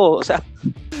otro lado, o sea.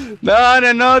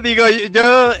 No, digo,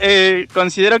 yo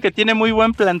considero que tiene muy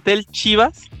buen plantel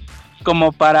Chivas,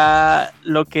 como para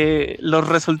los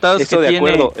resultados Estoy que de tiene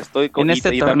acuerdo, estoy con, en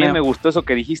este y torneo. También me gustó eso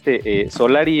que dijiste,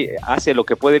 Solari hace lo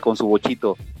que puede con su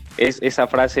bochito. Esa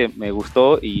frase me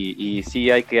gustó y sí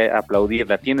hay que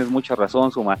aplaudirla. Tienes mucha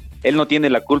razón, Suma. Él no tiene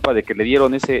la culpa de que le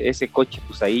dieron ese coche,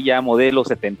 pues ahí ya modelo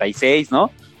 76,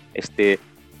 ¿no?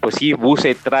 Pues sí,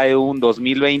 Buse trae un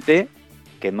 2020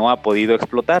 que no ha podido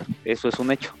explotar. Eso es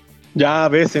un hecho. Ya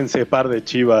bésense, par de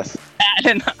Chivas.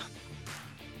 No.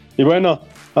 Y bueno,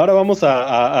 ahora vamos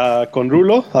con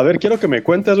Rulo. A ver, quiero que me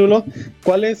cuentes, Rulo,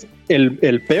 ¿cuál es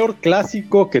el peor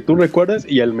clásico que tú recuerdes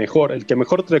y el mejor? El que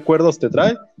mejor recuerdos te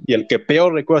trae y el que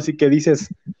peor recuerdas, así que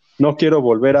dices, no quiero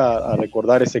volver a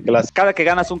recordar ese clásico. Cada que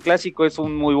ganas un clásico es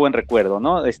un muy buen recuerdo,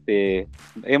 ¿no?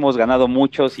 Hemos ganado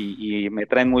muchos y me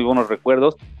traen muy buenos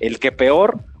recuerdos. El que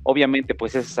peor, obviamente,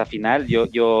 pues es esa final.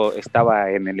 Yo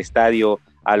estaba en el estadio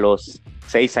a los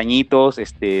 6 añitos,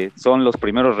 son los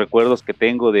primeros recuerdos que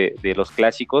tengo de los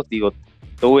clásicos. Digo,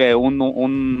 tuve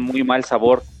un muy mal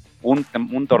sabor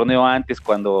un torneo antes,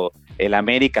 cuando el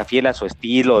América, fiel a su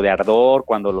estilo de ardor,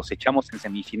 cuando los echamos en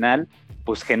semifinal,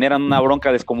 pues generan una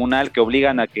bronca descomunal que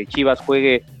obligan a que Chivas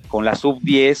juegue con la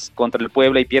sub-10 contra el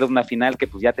Puebla y pierde una final que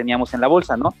pues ya teníamos en la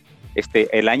bolsa, ¿no?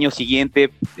 El año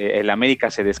siguiente el América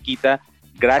se desquita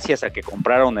gracias a que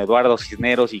compraron a Eduardo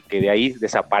Cisneros y que de ahí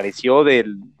desapareció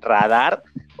del radar,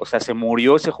 o sea, se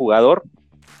murió ese jugador,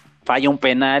 falla un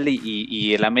penal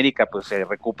y el América pues se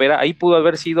recupera. Ahí pudo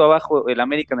haber sido abajo el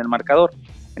América en el marcador.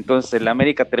 Entonces el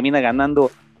América termina ganando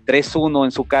 3-1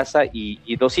 en su casa y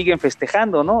lo siguen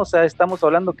festejando, ¿no? O sea, estamos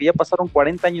hablando que ya pasaron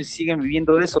 40 años y siguen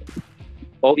viviendo de eso.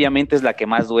 Obviamente es la que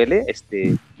más duele,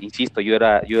 insisto, yo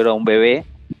era un bebé,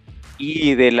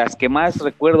 y de las que más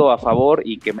recuerdo a favor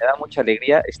y que me da mucha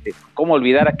alegría, cómo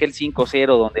olvidar aquel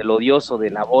 5-0 donde el odioso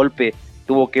de la Volpe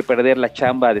tuvo que perder la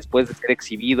chamba después de ser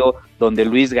exhibido, donde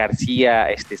Luis García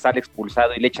sale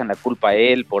expulsado y le echan la culpa a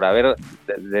él por haber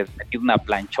metido una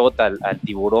planchota al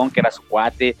tiburón, que era su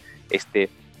cuate.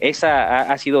 Esa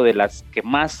ha sido de las que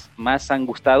más han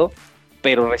gustado,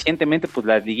 pero recientemente pues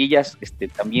las liguillas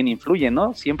también influyen,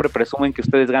 ¿no? Siempre presumen que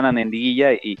ustedes ganan en liguilla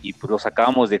y pues los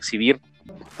acabamos de exhibir.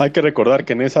 Hay que recordar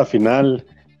que en esa final,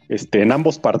 en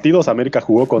ambos partidos América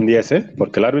jugó con 10,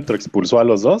 porque el árbitro expulsó a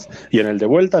los dos y en el de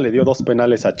vuelta le dio 2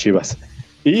 penales a Chivas.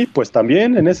 Y pues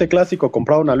también en ese clásico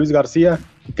compraron a Luis García.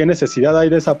 ¿Qué necesidad hay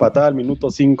de esa patada al minuto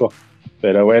 5?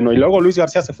 Pero bueno, y luego Luis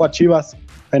García se fue a Chivas,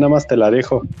 ahí nada más te la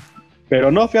dejo.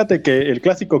 Pero no, fíjate que el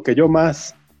clásico que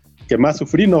más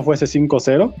sufrí no fue ese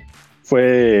 5-0,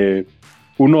 fue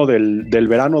uno del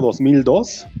verano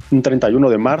 2002, un 31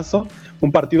 de marzo,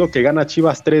 un partido que gana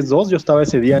Chivas 3-2, yo estaba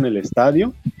ese día en el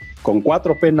estadio, con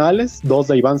 4 penales, 2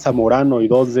 de Iván Zamorano y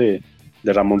 2 de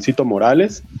Ramoncito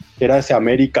Morales, era ese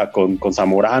América con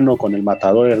Zamorano, con el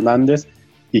Matador Hernández,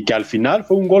 y que al final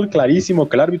fue un gol clarísimo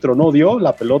que el árbitro no dio,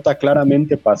 la pelota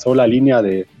claramente pasó la línea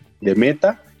de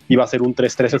meta, iba a ser un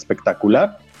 3-3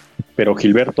 espectacular, pero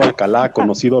Gilberto Alcalá,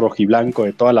 conocido rojiblanco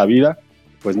de toda la vida,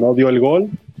 pues no dio el gol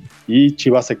y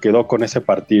Chivas se quedó con ese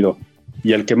partido.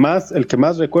 Y el que más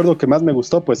recuerdo, que más me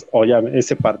gustó, pues oye,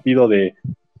 ese partido de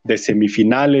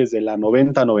semifinales de la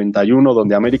 90-91,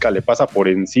 donde América le pasa por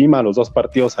encima los 2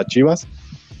 partidos a Chivas.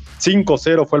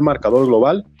 5-0 fue el marcador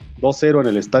global, 2-0 en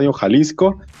el Estadio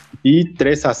Jalisco y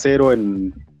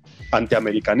 3-0 ante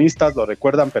americanistas, lo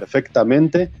recuerdan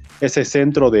perfectamente, ese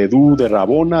centro de Edu de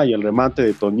Rabona y el remate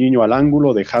de Toñiño al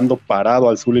ángulo, dejando parado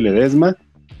al Zuli Ledesma,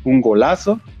 un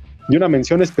golazo, y una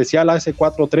mención especial a ese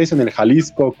 4-3 en el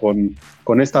Jalisco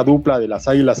con esta dupla de las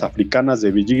Águilas Africanas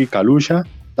de Villig y Calusha,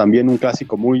 también un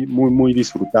clásico muy, muy, muy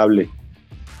disfrutable.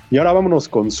 Y ahora vámonos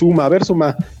con Suma. A ver,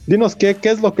 Suma, dinos qué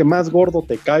es lo que más gordo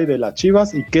te cae de las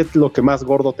Chivas y qué es lo que más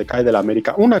gordo te cae de la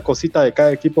América. Una cosita de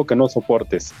cada equipo que no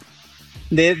soportes.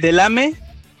 Del AME,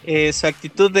 su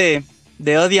actitud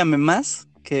de ódiame más,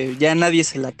 que ya nadie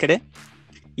se la cree.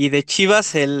 Y de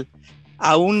Chivas,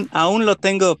 aún lo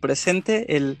tengo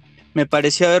presente, me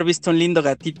pareció haber visto un lindo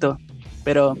gatito,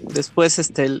 pero después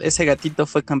ese gatito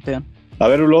fue campeón. A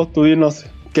ver, Ulo, tú dinos,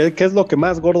 ¿qué es lo que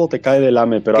más gordo te cae del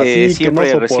AME? Pero que así siempre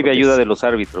que no recibe ayuda de los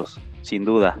árbitros, sin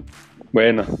duda.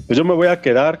 Bueno, pues yo me voy a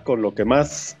quedar con lo que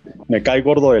más me cae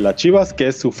gordo de las Chivas, que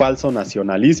es su falso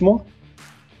nacionalismo.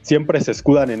 Siempre se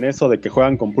escudan en eso de que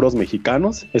juegan con puros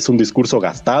mexicanos. Es un discurso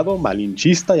gastado,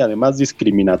 malinchista y además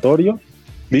discriminatorio.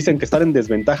 Dicen que están en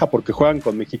desventaja porque juegan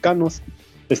con mexicanos.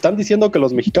 ¿Están diciendo que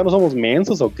los mexicanos somos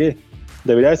mensos o qué?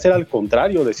 Debería de ser al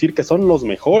contrario, decir que son los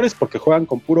mejores porque juegan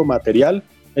con puro material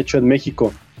hecho en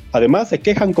México. Además se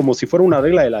quejan como si fuera una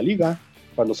regla de la liga,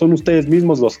 cuando son ustedes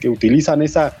mismos los que utilizan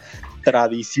esa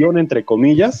tradición entre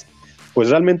comillas, pues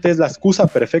realmente es la excusa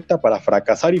perfecta para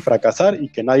fracasar y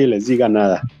que nadie les diga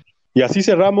nada. Y así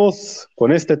cerramos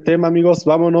con este tema, amigos.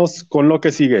 Vámonos con lo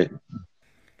que sigue.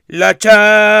 La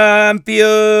Champions.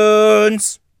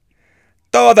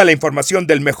 Toda la información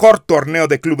del mejor torneo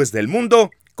de clubes del mundo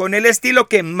con el estilo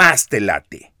que más te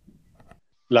late.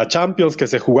 La Champions, que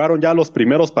se jugaron ya los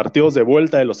primeros partidos de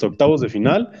vuelta de los octavos de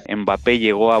final. Mbappé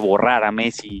llegó a borrar a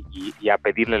Messi y a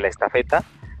pedirle la estafeta.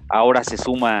 Ahora se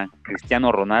suma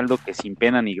Cristiano Ronaldo, que sin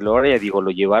pena ni gloria,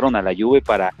 lo llevaron a la Juve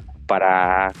para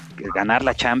ganar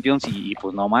la Champions y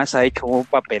pues nomás ha hecho un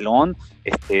papelón,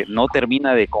 no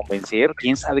termina de convencer.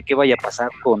 Quién sabe qué vaya a pasar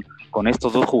con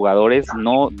estos dos jugadores.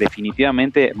 No,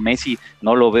 definitivamente Messi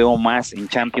no lo veo más en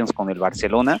Champions con el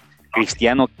Barcelona.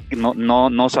 Cristiano,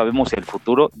 no sabemos el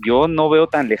futuro. Yo no veo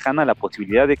tan lejana la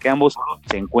posibilidad de que ambos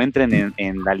se encuentren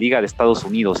en la Liga de Estados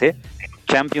Unidos,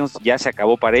 Champions ya se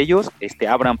acabó para ellos,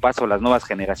 abran paso a las nuevas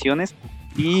generaciones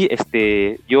y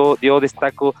yo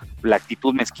destaco la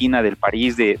actitud mezquina del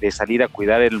París de salir a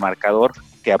cuidar el marcador,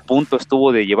 que a punto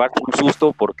estuvo de llevar un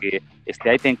susto porque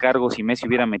ahí te encargo si Messi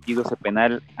hubiera metido ese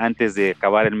penal antes de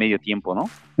acabar el medio tiempo, ¿no?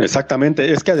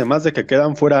 Exactamente, es que además de que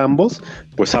quedan fuera ambos,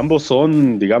 pues ambos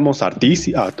son, digamos,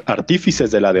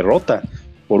 artífices de la derrota.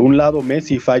 Por un lado,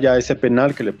 Messi falla ese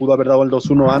penal que le pudo haber dado el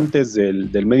 2-1 antes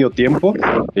del medio tiempo,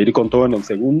 de ir con todo en el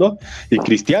segundo, y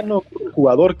Cristiano, un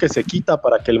jugador que se quita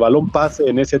para que el balón pase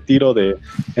en ese tiro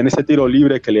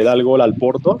libre que le da el gol al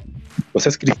Porto, pues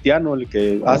es Cristiano el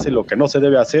que hace lo que no se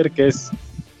debe hacer, que es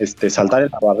saltar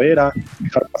en la barrera,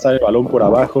 dejar pasar el balón por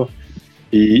abajo.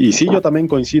 Y sí, yo también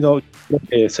coincido, creo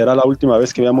que será la última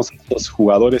vez que veamos a estos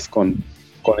jugadores con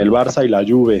el Barça y la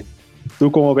Juve.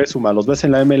 ¿Tú cómo ves, Uma? ¿Los ves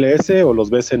en la MLS o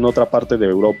los ves en otra parte de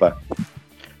Europa?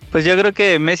 Pues yo creo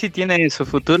que Messi tiene su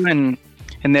futuro en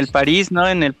el París, ¿no?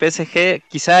 En el PSG.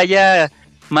 Quizá ya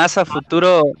más a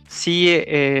futuro sí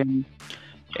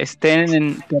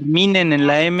terminen en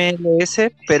la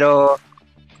MLS, pero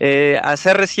a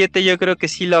CR7 yo creo que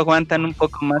sí lo aguantan un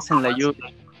poco más en la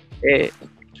Juve.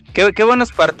 Qué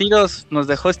buenos partidos nos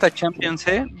dejó esta Champions,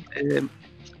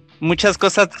 muchas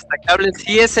cosas destacables.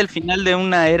 Sí es el final de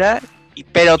una era,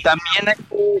 pero también hay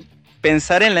que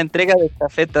pensar en la entrega de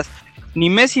estafetas. Ni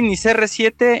Messi ni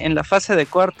CR7 en la fase de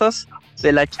cuartos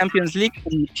de la Champions League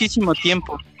en muchísimo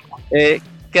tiempo.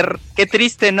 Qué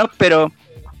triste, ¿no? Pero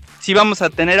sí vamos a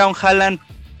tener a un Haaland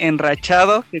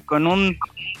enrachado, que con un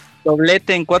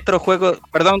doblete en 4 juegos,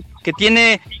 que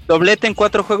tiene doblete en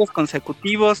 4 juegos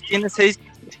consecutivos, tiene 6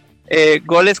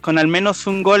 goles con al menos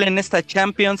un gol en esta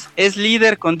Champions, es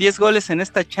líder con 10 goles en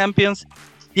esta Champions,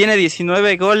 tiene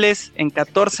 19 goles en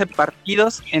 14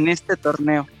 partidos en este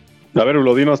torneo. A ver,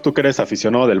 Ulo, dinos tú que eres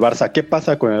aficionado del Barça, ¿qué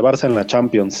pasa con el Barça en la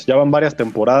Champions? Ya van varias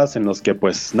temporadas en los que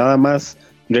pues nada más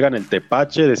llegan el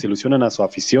tepache, desilusionan a su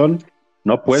afición,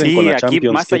 no pueden con la Champions.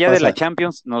 Aquí, más allá de la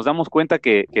Champions, nos damos cuenta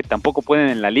que tampoco pueden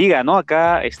en la Liga, ¿no?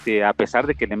 Acá, a pesar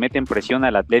de que le meten presión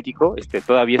al Atlético,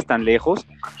 todavía están lejos.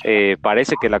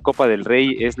 Parece que la Copa del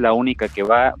Rey es la única que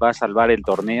va a salvar el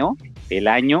torneo, el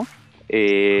año.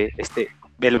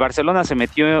 El Barcelona se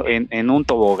metió en un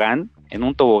tobogán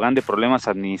de problemas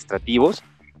administrativos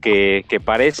que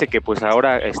parece que pues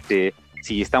ahora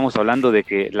si estamos hablando de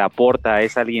que Laporta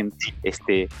es alguien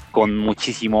con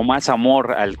muchísimo más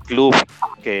amor al club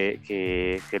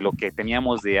que lo que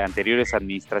teníamos de anteriores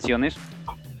administraciones,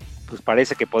 pues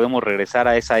parece que podemos regresar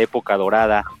a esa época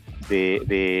dorada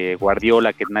de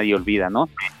Guardiola que nadie olvida, ¿no?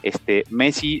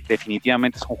 Messi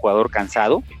definitivamente es un jugador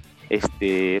cansado.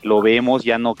 Lo vemos,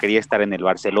 ya no quería estar en el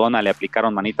Barcelona, le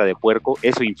aplicaron manita de puerco,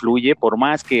 eso influye, por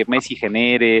más que Messi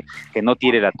genere, que no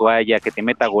tire la toalla, que te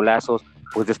meta golazos,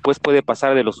 pues después puede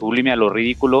pasar de lo sublime a lo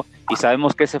ridículo, y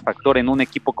sabemos que ese factor en un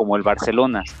equipo como el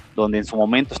Barcelona, donde en su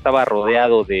momento estaba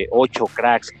rodeado de 8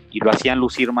 cracks y lo hacían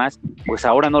lucir más, pues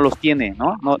ahora no los tiene,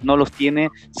 ¿no? No los tiene,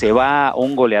 se va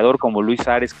un goleador como Luis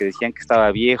Suárez que decían que estaba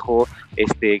viejo,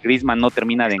 Griezmann no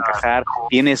termina de encajar,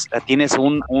 tienes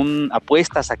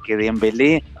apuestas a que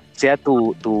Dembélé sea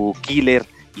tu killer,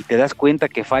 y te das cuenta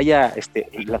que falla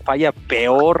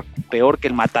peor que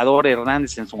el Matador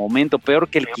Hernández en su momento, peor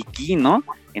que el Kikín, ¿no?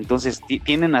 Entonces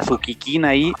tienen a su Kikín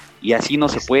ahí y así no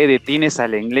se puede, tienes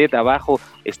al Lenglet abajo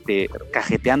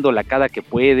cajeteándola cada que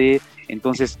puede,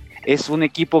 entonces es un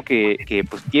equipo que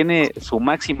pues tiene su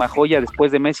máxima joya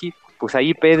después de Messi, pues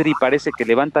ahí Pedri parece que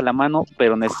levanta la mano,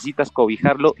 pero necesitas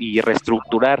cobijarlo y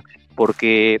reestructurar,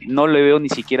 porque no le veo ni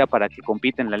siquiera para que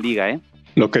compita en la liga, ¿eh?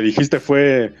 Lo que dijiste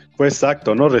fue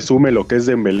exacto, ¿no? Resume lo que es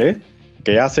Dembélé,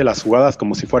 que hace las jugadas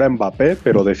como si fuera Mbappé,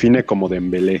 pero define como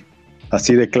Dembélé.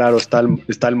 Así de claro está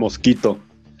el mosquito.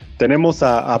 Tenemos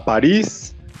a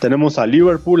París, tenemos a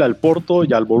Liverpool, al Porto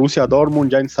y al Borussia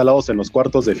Dortmund ya instalados en los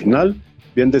cuartos de final.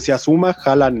 Bien decía Suma,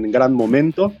 Haaland en gran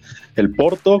momento. El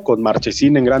Porto con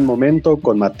Marchesín en gran momento,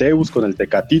 con Mateus, con el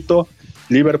Tecatito.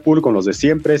 Liverpool con los de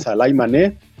siempre, Salah y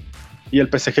Mané. Y el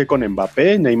PSG con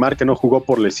Mbappé, Neymar que no jugó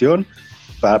por lesión.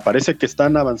 Parece que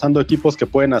están avanzando equipos que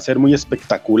pueden hacer muy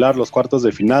espectacular los cuartos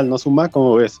de final, ¿no, Suma?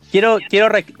 ¿Cómo ves? Quiero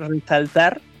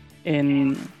resaltar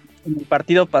en el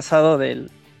partido pasado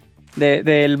del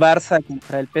Barça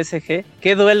contra el PSG,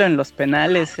 qué duelo en los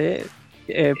penales,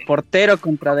 portero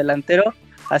contra delantero,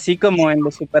 así como en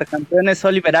los supercampeones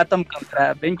Oliver Atom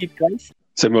contra Benji Price.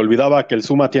 Se me olvidaba que el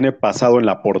Suma tiene pasado en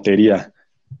la portería.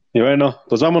 Y bueno,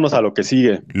 pues vámonos a lo que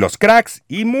sigue. Los cracks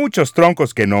y muchos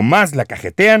troncos que nomás la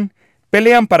cajetean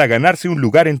pelean para ganarse un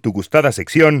lugar en tu gustada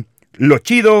sección, lo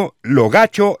chido, lo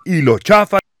gacho y lo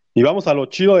chafa. Y vamos a lo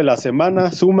chido de la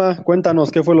semana. Suma, cuéntanos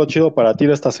qué fue lo chido para ti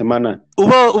de esta semana.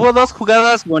 Hubo 2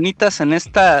 jugadas bonitas en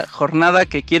esta jornada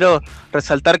que quiero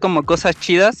resaltar como cosas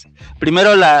chidas.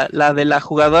 Primero la de la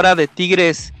jugadora de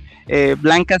Tigres,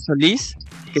 Blanca Solís,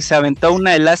 que se aventó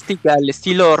una elástica al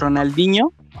estilo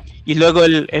Ronaldinho, y luego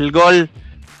el gol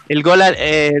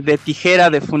de tijera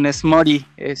de Funes Mori,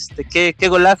 qué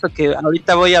golazo, que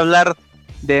ahorita voy a hablar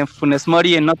de Funes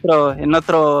Mori en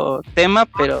otro tema,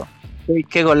 pero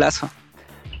qué golazo.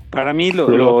 Para mí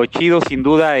lo chido sin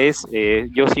duda es,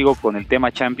 yo sigo con el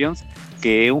tema Champions,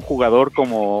 que un jugador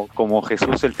como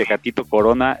Jesús el Tecatito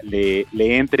Corona le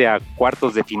entre a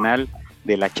cuartos de final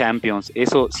de la Champions.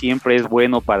 Eso siempre es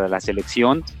bueno para la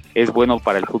selección, es bueno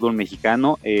para el fútbol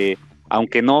mexicano.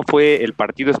 Aunque no fue el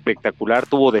partido espectacular,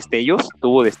 tuvo destellos,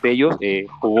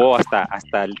 jugó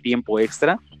hasta el tiempo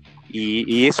extra,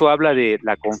 y eso habla de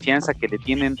la confianza que le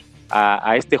tienen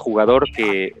a este jugador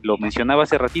que lo mencionaba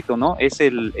hace ratito, ¿no? Es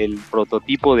el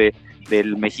prototipo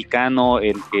del mexicano,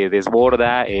 el que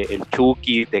desborda, el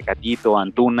Chucky, Tecatito,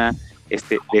 Antuna,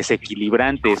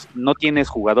 desequilibrantes. No tienes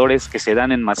jugadores que se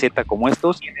dan en maceta como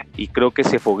estos, y creo que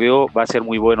ese fogueo va a ser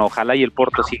muy bueno. Ojalá y el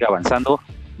Porto siga avanzando,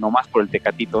 no más por el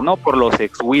Tecatito, no por los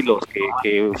ex-Huilos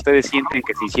que ustedes sienten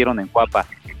que se hicieron en Cuapa,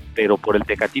 pero por el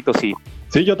Tecatito sí.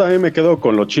 Sí, yo también me quedo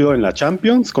con lo chido en la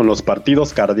Champions, con los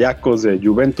partidos cardíacos de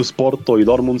Juventus, Porto y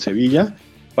Dortmund, Sevilla,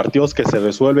 partidos que se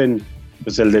resuelven,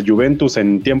 pues el de Juventus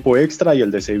en tiempo extra y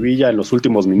el de Sevilla en los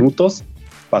últimos minutos,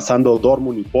 pasando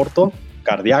Dortmund y Porto,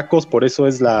 cardíacos, por eso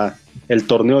es el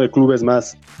torneo de clubes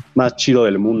más chido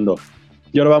del mundo.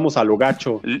 Y ahora vamos a lo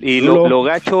gacho. Y lo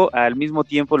gacho, al mismo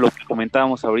tiempo, lo que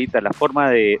comentábamos ahorita, la forma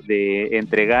de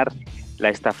entregar la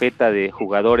estafeta de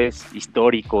jugadores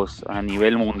históricos a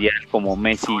nivel mundial como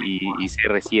Messi y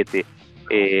CR7.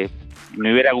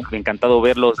 Me hubiera encantado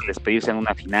verlos despedirse en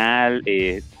una final.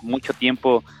 Mucho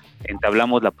tiempo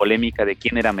entablamos la polémica de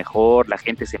quién era mejor, la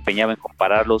gente se empeñaba en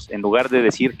compararlos, en lugar de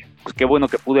decir, pues qué bueno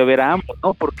que pude ver a ambos,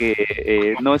 ¿no?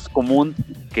 Porque no es común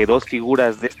que dos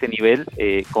figuras de este nivel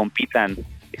compitan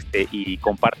y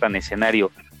compartan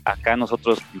escenario. Acá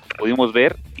nosotros pudimos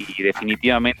ver y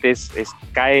definitivamente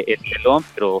cae el telón,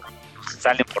 pero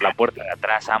salen por la puerta de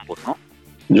atrás ambos, ¿no?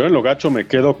 Yo en lo gacho me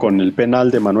quedo con el penal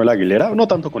de Manuel Aguilera, no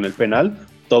tanto con el penal,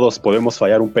 todos podemos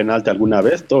fallar un penalti alguna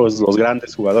vez, todos los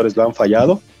grandes jugadores lo han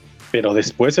fallado, pero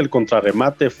después el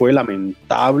contrarremate fue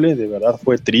lamentable, de verdad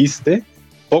fue triste.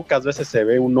 Pocas veces se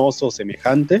ve un oso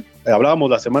semejante. Hablábamos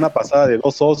la semana pasada de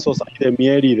dos osos ahí de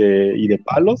Mier y de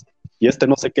Palos, y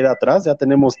no se queda atrás. Ya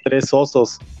tenemos 3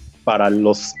 osos para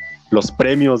los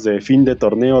premios de fin de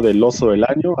torneo del oso del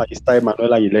año. Ahí está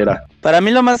Emanuel Aguilera. Para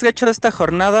mí lo más gacho de esta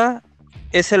jornada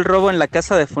es el robo en la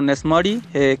casa de Funes Mori.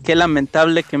 Qué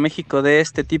lamentable que México dé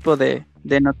este tipo de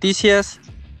noticias.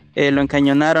 Lo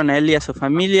encañonaron a él y a su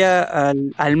familia,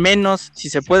 al menos, si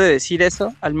se puede decir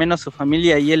eso, al menos su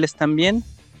familia y él están bien.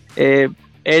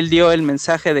 Él dio el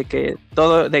mensaje de que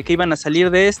iban a salir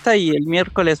de esta, y el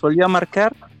miércoles volvió a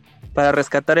marcar para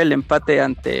rescatar el empate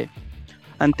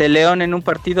ante León en un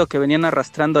partido que venían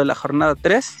arrastrando de la jornada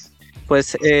 3.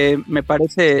 Pues me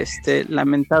parece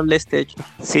lamentable este hecho.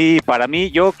 Sí, para mí,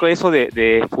 yo eso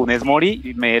de Funes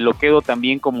Mori me lo quedo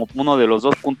también como uno de los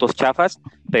 2 puntos chafas,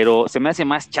 pero se me hace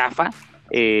más chafa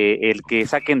el que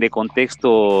saquen de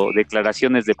contexto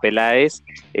declaraciones de Peláez,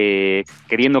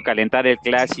 queriendo calentar el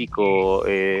clásico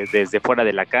desde fuera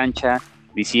de la cancha,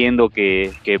 diciendo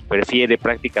que prefiere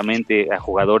prácticamente a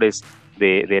jugadores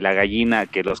de la gallina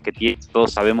que los que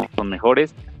todos sabemos son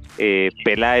mejores.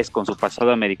 Peláez, con su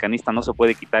pasado americanista, no se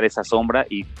puede quitar esa sombra,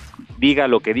 y diga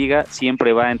lo que diga,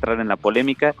 siempre va a entrar en la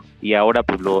polémica, y ahora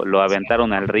pues lo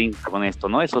aventaron al ring con esto,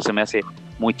 ¿no? Eso se me hace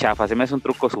muy chafa, se me hace un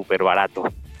truco súper barato.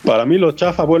 Para mí lo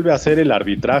chafa vuelve a ser el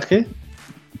arbitraje.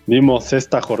 Vimos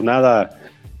esta jornada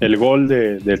el gol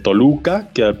de Toluca,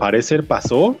 que al parecer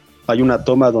pasó. Hay una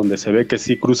toma donde se ve que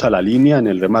sí cruza la línea en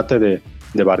el remate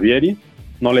de Barbieri.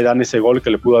 No le dan ese gol que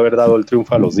le pudo haber dado el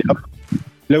triunfo a los Diablos.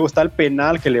 Luego está el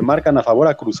penal que le marcan a favor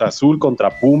a Cruz Azul contra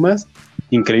Pumas.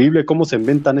 Increíble cómo se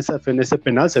inventan en ese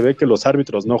penal. Se ve que los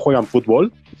árbitros no juegan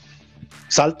fútbol.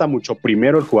 Salta mucho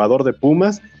primero el jugador de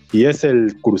Pumas, y es el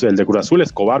de Cruz Azul,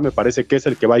 Escobar, me parece que es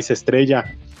el que va y se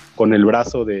estrella con el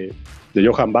brazo de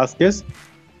Johan Vázquez.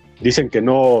 Dicen que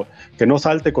no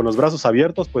salte con los brazos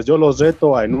abiertos, pues yo los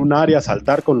reto a en un área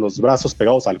saltar con los brazos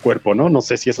pegados al cuerpo, ¿no? No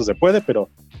sé si eso se puede, pero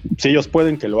si ellos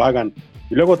pueden, que lo hagan.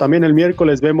 Y luego también el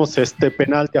miércoles vemos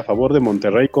penalti a favor de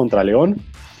Monterrey contra León.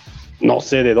 No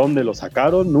sé de dónde lo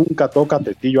sacaron, nunca toca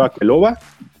Tetillo Aqueloba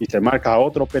y se marca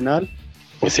otro penal.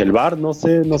 Pues el VAR, no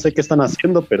sé qué están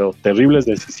haciendo, pero terribles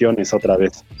decisiones otra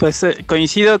vez. Pues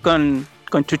coincido con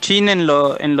Chuchín en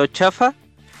lo chafa.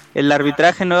 El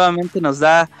arbitraje nuevamente nos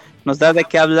da de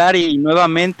qué hablar, y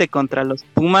nuevamente contra los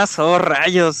Pumas. ¡Oh,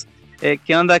 rayos!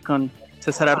 ¿Qué onda con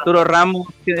César Arturo Ramos?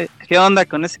 ¿Qué onda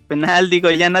con ese penal? Digo,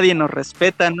 ya nadie nos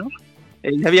respeta, ¿no?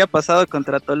 Ya había pasado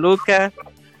contra Toluca,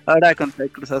 ahora contra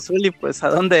el Cruz Azul, y pues ¿a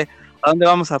dónde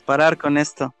vamos a parar con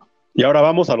esto? Y ahora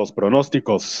vamos a los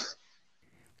pronósticos.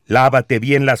 Lávate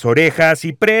bien las orejas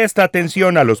y presta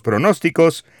atención a los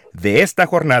pronósticos de esta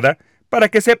jornada para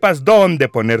que sepas dónde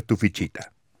poner tu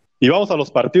fichita. Y vamos a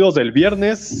los partidos del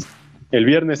viernes. El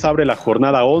viernes abre la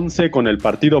jornada 11 con el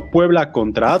partido Puebla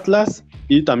contra Atlas,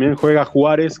 y también juega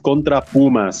Juárez contra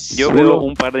Pumas. Yo veo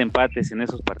un par de empates en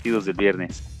esos partidos del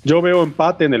viernes. Yo veo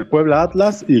empate en el Puebla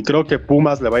Atlas, y creo que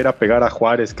Pumas le va a ir a pegar a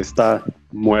Juárez, que está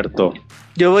muerto.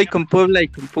 Yo voy con Puebla y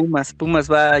con Pumas.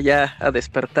 Pumas va ya a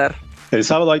despertar. El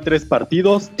sábado hay 3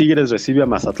 partidos. Tigres recibe a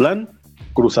Mazatlán,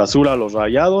 Cruz Azul a los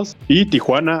Rayados y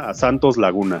Tijuana a Santos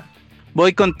Laguna.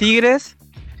 Voy con Tigres.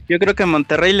 Yo creo que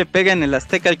Monterrey le pega en el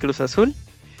Azteca al Cruz Azul,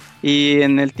 y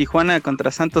en el Tijuana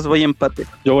contra Santos voy empate.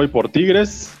 Yo voy por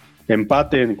Tigres,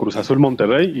 empate en Cruz Azul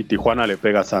Monterrey, y Tijuana le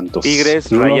pega a Santos. Tigres,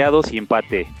 Rayados y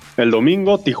empate. El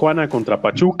domingo Tijuana contra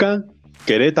Pachuca,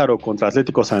 Querétaro contra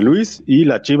Atlético San Luis, y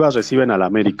las Chivas reciben al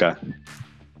América.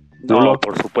 No,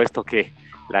 por supuesto que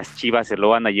las Chivas se lo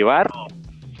van a llevar,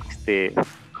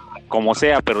 como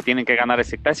sea, pero tienen que ganar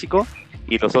ese clásico,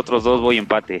 y los otros 2 voy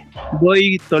empate.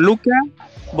 Voy Toluca,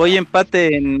 voy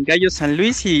empate en Gallo San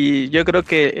Luis, y yo creo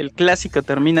que el clásico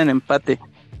termina en empate.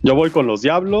 Yo voy con los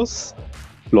Diablos,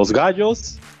 los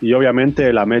Gallos, y obviamente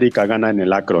el América gana en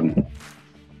el Akron.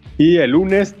 Y el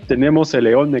lunes tenemos el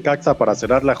León Necaxa para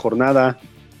cerrar la jornada.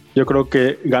 Yo creo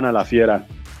que gana la Fiera.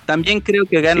 También creo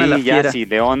que gana la Fiera. Ya si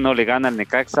León no le gana al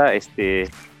Necaxa, ¿qué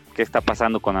está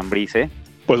pasando con Ambriz,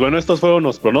 Pues bueno, estos fueron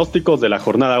los pronósticos de la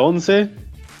jornada 11.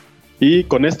 Y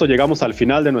con esto llegamos al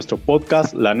final de nuestro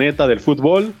podcast, La Neta del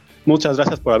Fútbol. Muchas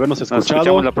gracias por habernos escuchado. Nos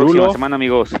escuchamos la próxima semana,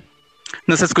 amigos.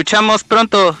 Nos escuchamos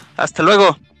pronto. Hasta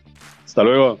luego. Hasta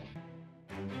luego.